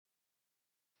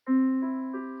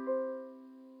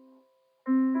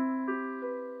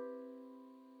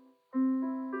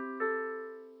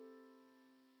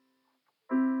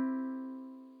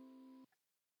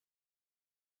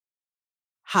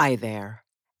Hi there,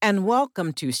 and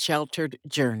welcome to Sheltered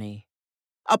Journey,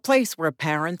 a place where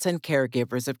parents and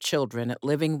caregivers of children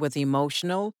living with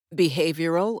emotional,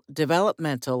 behavioral,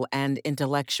 developmental, and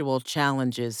intellectual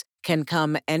challenges can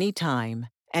come anytime,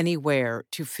 anywhere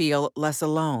to feel less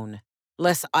alone,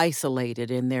 less isolated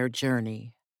in their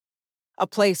journey. A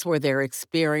place where their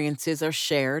experiences are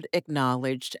shared,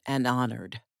 acknowledged, and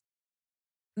honored.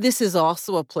 This is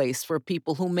also a place for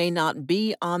people who may not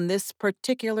be on this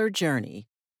particular journey,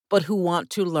 but who want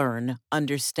to learn,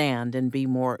 understand, and be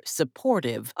more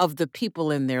supportive of the people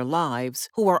in their lives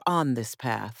who are on this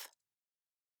path.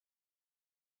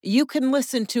 You can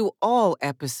listen to all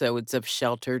episodes of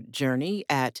Sheltered Journey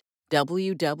at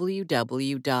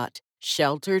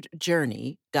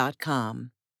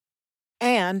www.shelteredjourney.com.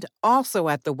 And also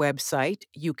at the website,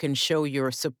 you can show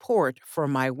your support for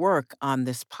my work on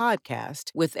this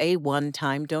podcast with a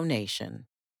one-time donation.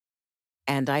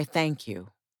 And I thank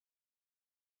you.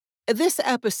 This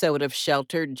episode of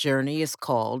Sheltered Journey is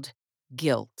called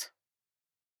Guilt.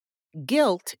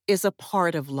 Guilt is a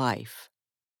part of life.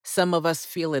 Some of us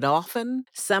feel it often,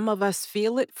 some of us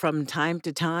feel it from time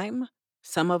to time,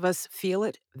 some of us feel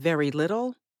it very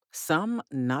little, some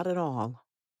not at all.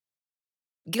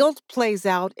 Guilt plays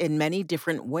out in many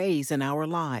different ways in our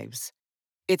lives.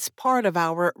 It's part of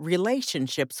our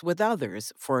relationships with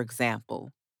others, for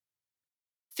example.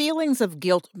 Feelings of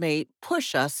guilt may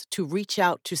push us to reach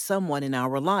out to someone in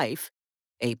our life,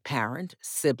 a parent,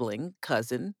 sibling,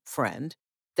 cousin, friend,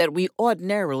 that we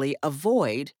ordinarily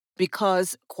avoid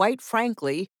because, quite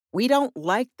frankly, we don't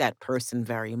like that person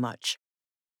very much.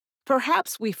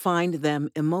 Perhaps we find them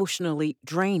emotionally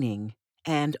draining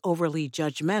and overly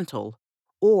judgmental,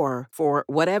 or for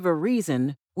whatever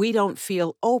reason, we don't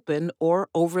feel open or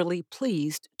overly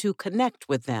pleased to connect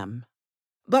with them.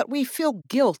 But we feel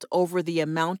guilt over the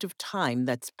amount of time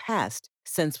that's passed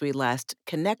since we last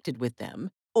connected with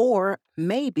them, or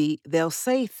maybe they'll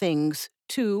say things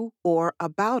to or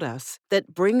about us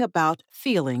that bring about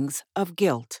feelings of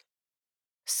guilt.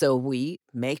 So we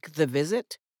make the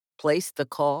visit, place the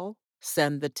call,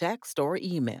 send the text or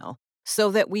email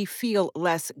so that we feel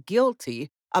less guilty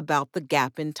about the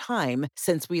gap in time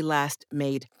since we last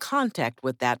made contact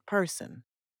with that person.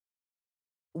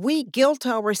 We guilt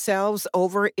ourselves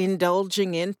over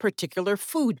indulging in particular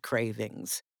food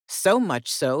cravings, so much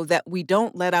so that we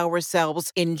don't let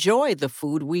ourselves enjoy the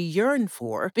food we yearn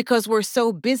for because we're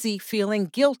so busy feeling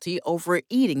guilty over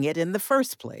eating it in the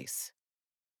first place.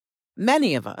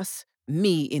 Many of us,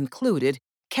 me included,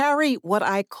 carry what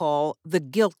I call the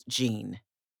guilt gene.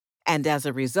 And as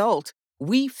a result,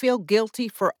 we feel guilty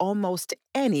for almost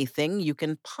anything you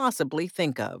can possibly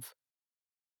think of.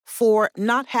 For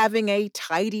not having a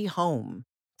tidy home,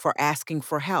 for asking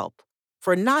for help,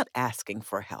 for not asking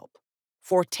for help,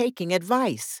 for taking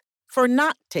advice, for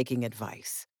not taking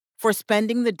advice, for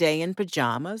spending the day in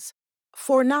pajamas,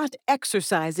 for not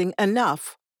exercising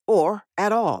enough or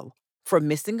at all, for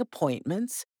missing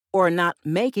appointments or not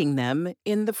making them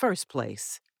in the first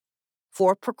place,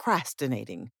 for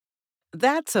procrastinating.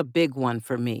 That's a big one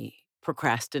for me,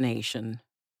 procrastination.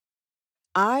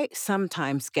 I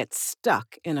sometimes get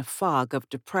stuck in a fog of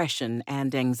depression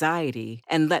and anxiety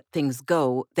and let things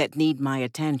go that need my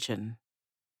attention.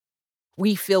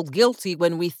 We feel guilty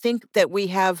when we think that we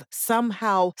have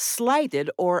somehow slighted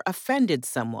or offended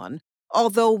someone,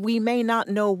 although we may not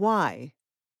know why.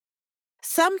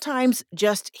 Sometimes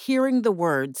just hearing the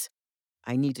words,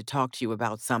 "I need to talk to you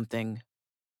about something,"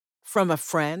 from a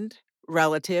friend,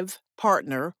 relative,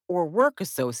 partner, or work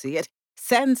associate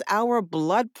sends our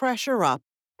blood pressure up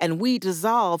and we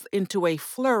dissolve into a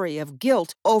flurry of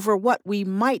guilt over what we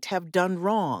might have done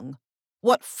wrong,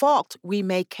 what fault we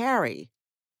may carry.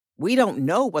 We don't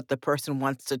know what the person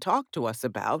wants to talk to us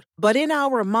about, but in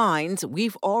our minds,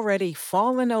 we've already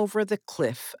fallen over the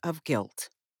cliff of guilt.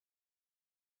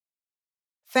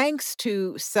 Thanks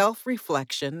to self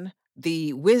reflection,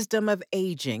 the wisdom of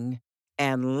aging,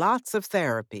 and lots of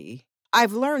therapy,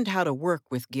 I've learned how to work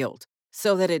with guilt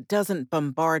so that it doesn't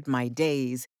bombard my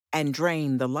days and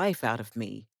drain the life out of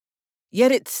me.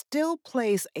 Yet it still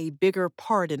plays a bigger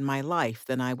part in my life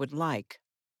than I would like.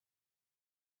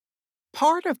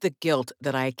 Part of the guilt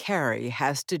that I carry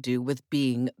has to do with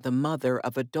being the mother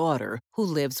of a daughter who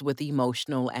lives with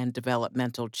emotional and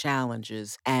developmental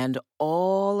challenges and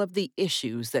all of the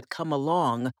issues that come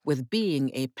along with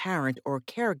being a parent or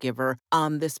caregiver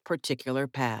on this particular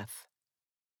path.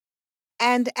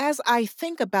 And as I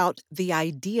think about the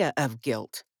idea of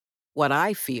guilt, what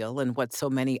I feel and what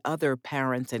so many other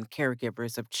parents and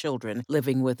caregivers of children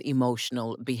living with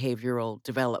emotional, behavioral,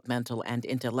 developmental, and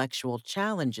intellectual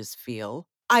challenges feel,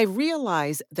 I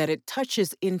realize that it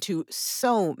touches into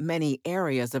so many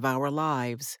areas of our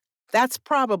lives. That's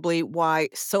probably why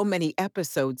so many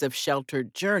episodes of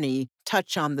Sheltered Journey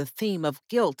touch on the theme of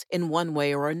guilt in one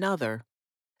way or another.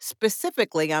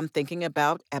 Specifically, I'm thinking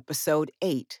about Episode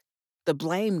 8, The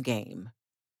Blame Game,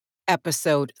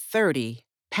 Episode 30,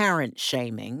 Parent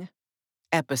Shaming,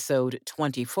 Episode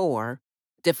 24,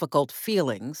 Difficult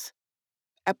Feelings,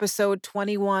 Episode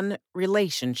 21,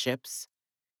 Relationships,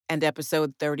 and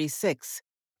Episode 36,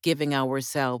 Giving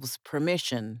Ourselves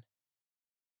Permission.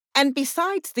 And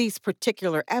besides these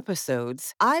particular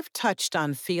episodes, I've touched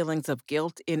on feelings of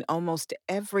guilt in almost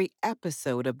every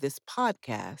episode of this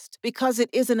podcast because it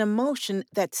is an emotion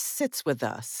that sits with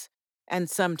us and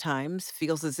sometimes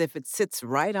feels as if it sits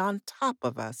right on top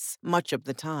of us much of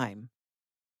the time.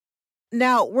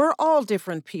 Now, we're all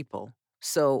different people,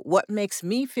 so what makes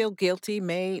me feel guilty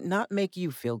may not make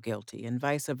you feel guilty, and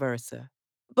vice versa.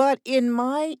 But in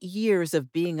my years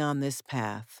of being on this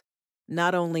path,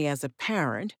 not only as a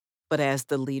parent, but as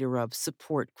the leader of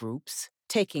support groups,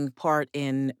 taking part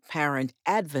in parent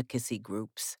advocacy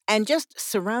groups, and just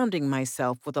surrounding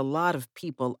myself with a lot of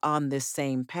people on this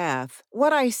same path,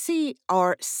 what I see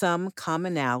are some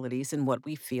commonalities in what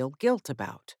we feel guilt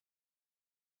about.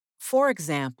 For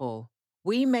example,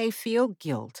 we may feel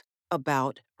guilt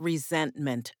about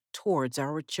resentment towards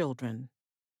our children,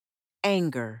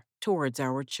 anger towards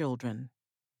our children,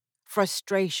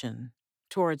 frustration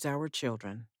towards our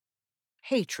children,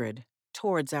 hatred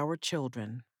towards our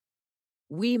children.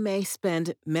 We may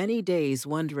spend many days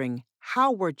wondering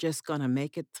how we're just going to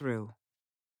make it through.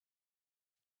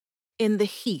 In the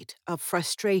heat of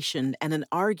frustration and an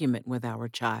argument with our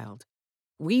child,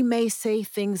 we may say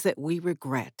things that we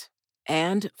regret.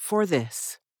 And for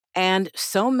this, and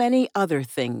so many other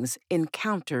things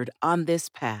encountered on this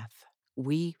path,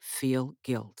 we feel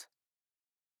guilt.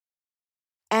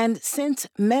 And since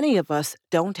many of us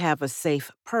don't have a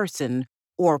safe person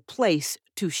or place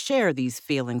to share these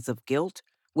feelings of guilt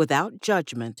without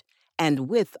judgment and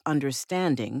with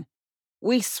understanding,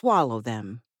 we swallow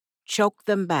them, choke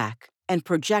them back, and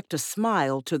project a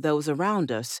smile to those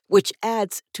around us, which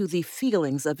adds to the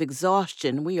feelings of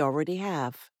exhaustion we already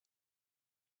have.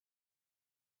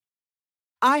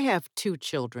 I have two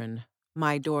children,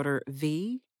 my daughter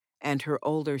V and her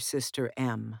older sister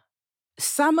M.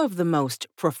 Some of the most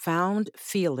profound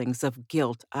feelings of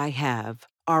guilt I have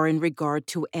are in regard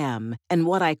to M and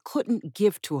what I couldn't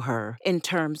give to her in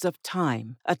terms of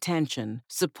time, attention,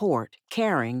 support,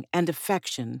 caring, and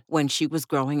affection when she was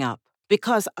growing up,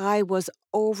 because I was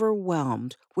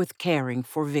overwhelmed with caring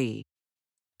for V.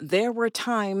 There were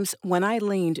times when I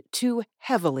leaned too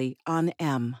heavily on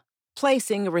M,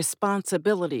 placing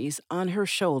responsibilities on her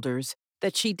shoulders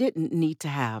that she didn't need to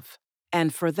have.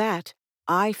 And for that,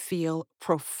 I feel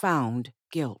profound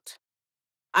guilt.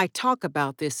 I talk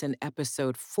about this in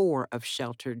episode 4 of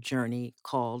Sheltered Journey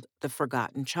called The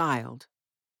Forgotten Child.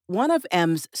 One of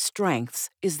M's strengths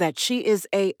is that she is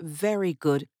a very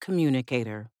good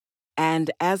communicator.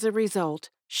 And as a result,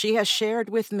 she has shared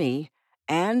with me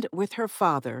and with her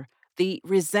father the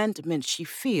resentment she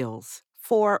feels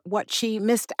for what she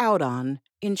missed out on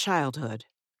in childhood.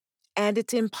 And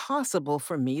it's impossible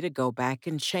for me to go back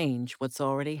and change what's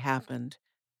already happened.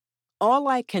 All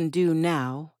I can do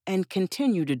now and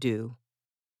continue to do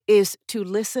is to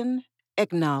listen,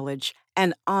 acknowledge,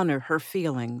 and honor her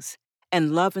feelings,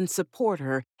 and love and support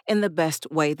her in the best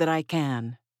way that I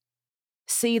can.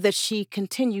 See that she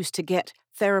continues to get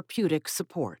therapeutic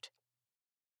support.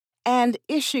 And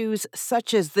issues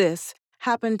such as this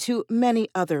happen to many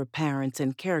other parents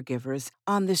and caregivers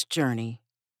on this journey.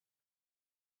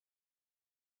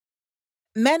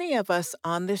 Many of us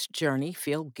on this journey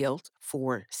feel guilt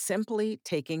for simply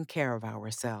taking care of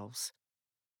ourselves.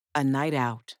 A night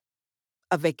out,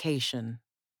 a vacation,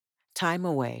 time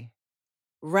away,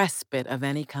 respite of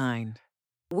any kind.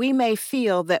 We may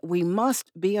feel that we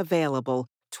must be available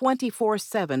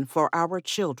 24/7 for our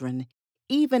children,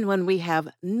 even when we have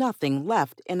nothing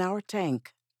left in our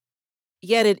tank.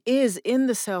 Yet it is in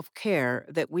the self-care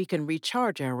that we can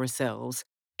recharge ourselves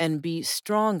and be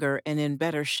stronger and in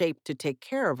better shape to take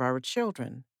care of our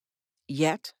children.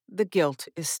 Yet the guilt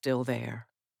is still there.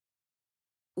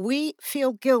 We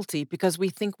feel guilty because we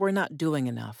think we're not doing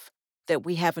enough, that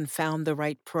we haven't found the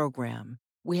right program,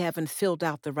 we haven't filled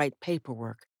out the right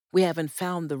paperwork, we haven't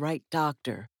found the right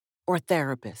doctor or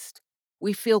therapist.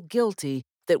 We feel guilty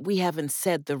that we haven't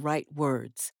said the right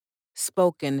words,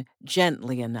 spoken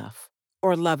gently enough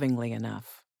or lovingly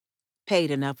enough, paid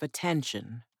enough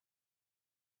attention.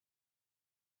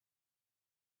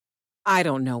 I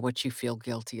don't know what you feel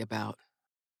guilty about.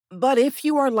 But if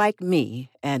you are like me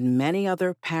and many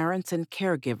other parents and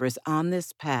caregivers on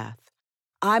this path,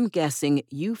 I'm guessing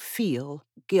you feel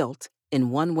guilt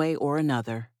in one way or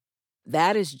another.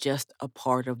 That is just a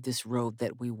part of this road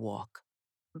that we walk.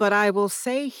 But I will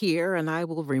say here, and I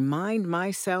will remind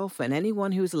myself and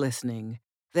anyone who's listening,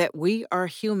 that we are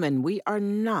human. We are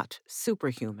not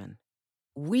superhuman.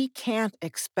 We can't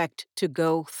expect to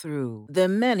go through the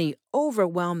many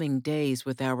overwhelming days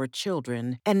with our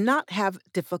children and not have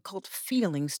difficult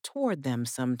feelings toward them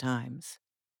sometimes.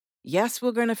 Yes,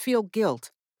 we're going to feel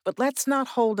guilt, but let's not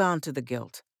hold on to the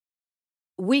guilt.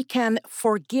 We can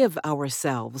forgive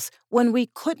ourselves when we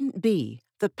couldn't be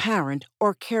the parent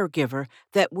or caregiver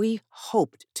that we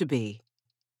hoped to be.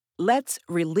 Let's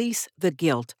release the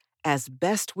guilt as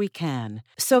best we can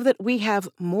so that we have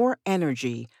more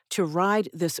energy to ride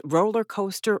this roller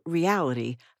coaster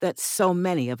reality that so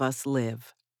many of us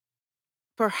live.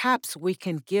 Perhaps we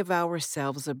can give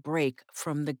ourselves a break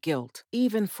from the guilt,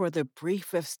 even for the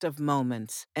briefest of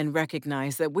moments, and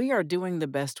recognize that we are doing the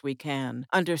best we can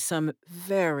under some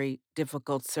very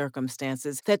difficult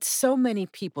circumstances that so many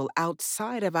people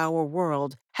outside of our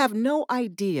world have no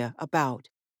idea about,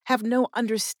 have no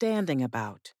understanding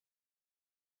about.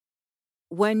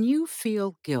 When you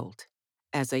feel guilt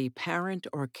as a parent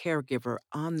or caregiver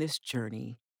on this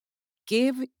journey,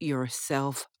 give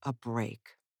yourself a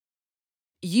break.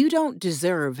 You don't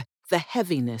deserve the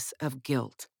heaviness of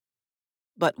guilt,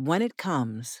 but when it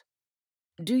comes,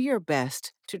 do your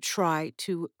best to try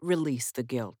to release the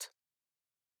guilt.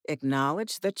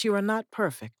 Acknowledge that you are not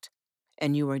perfect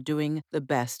and you are doing the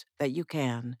best that you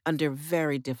can under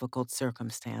very difficult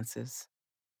circumstances.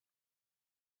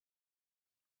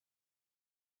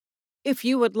 If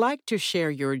you would like to share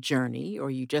your journey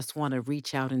or you just want to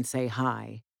reach out and say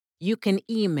hi, you can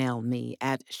email me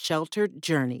at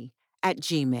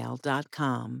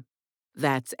shelteredjourney@gmail.com.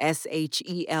 That's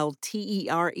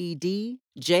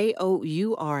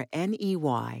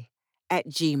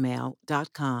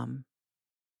SHELTEREDJOURNEY@gmail.com.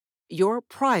 Your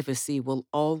privacy will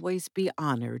always be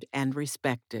honored and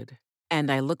respected,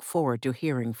 and I look forward to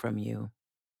hearing from you.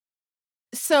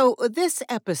 So, this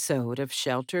episode of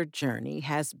Sheltered Journey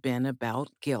has been about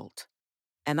guilt.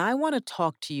 And I want to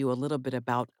talk to you a little bit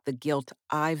about the guilt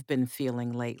I've been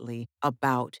feeling lately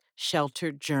about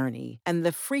Sheltered Journey and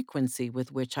the frequency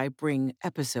with which I bring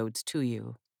episodes to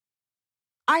you.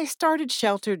 I started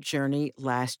Sheltered Journey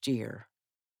last year,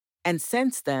 and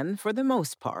since then, for the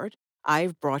most part,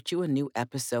 I've brought you a new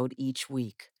episode each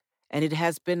week. And it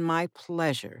has been my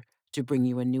pleasure to bring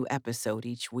you a new episode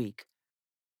each week.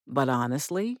 But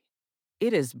honestly,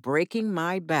 it is breaking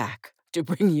my back to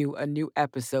bring you a new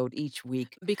episode each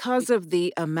week because of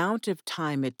the amount of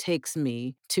time it takes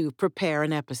me to prepare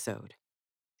an episode,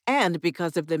 and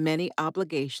because of the many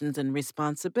obligations and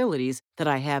responsibilities that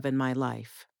I have in my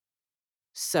life.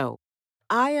 So,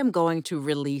 I am going to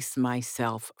release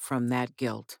myself from that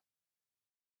guilt.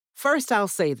 First, I'll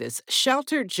say this: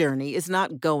 Sheltered Journey is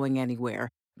not going anywhere.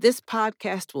 This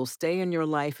podcast will stay in your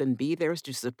life and be there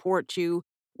to support you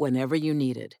whenever you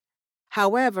need it.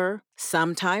 However,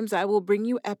 sometimes I will bring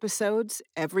you episodes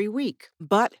every week,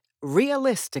 but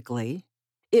realistically,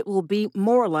 it will be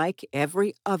more like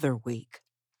every other week.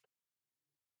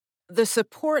 The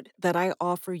support that I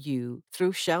offer you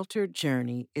through Sheltered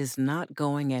Journey is not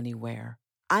going anywhere.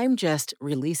 I'm just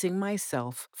releasing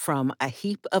myself from a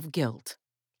heap of guilt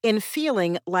in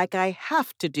feeling like I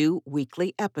have to do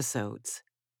weekly episodes.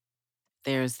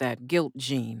 There's that guilt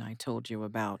gene I told you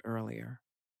about earlier.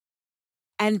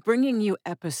 And bringing you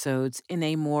episodes in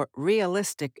a more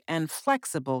realistic and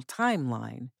flexible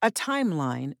timeline, a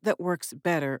timeline that works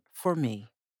better for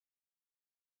me.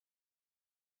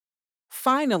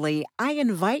 Finally, I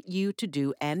invite you to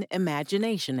do an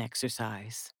imagination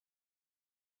exercise.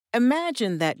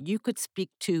 Imagine that you could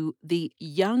speak to the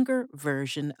younger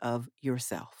version of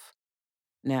yourself.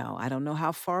 Now, I don't know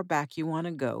how far back you want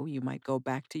to go. You might go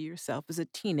back to yourself as a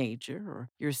teenager or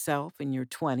yourself in your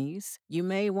 20s. You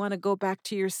may want to go back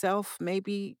to yourself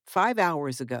maybe 5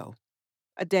 hours ago,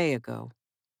 a day ago.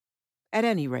 At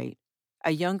any rate,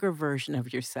 a younger version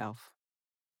of yourself.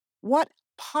 What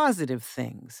positive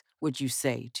things would you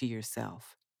say to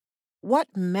yourself?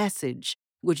 What message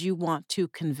would you want to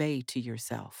convey to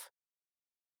yourself?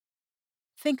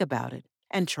 Think about it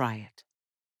and try it.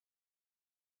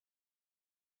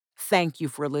 Thank you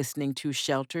for listening to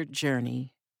Sheltered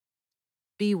Journey.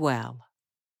 Be well.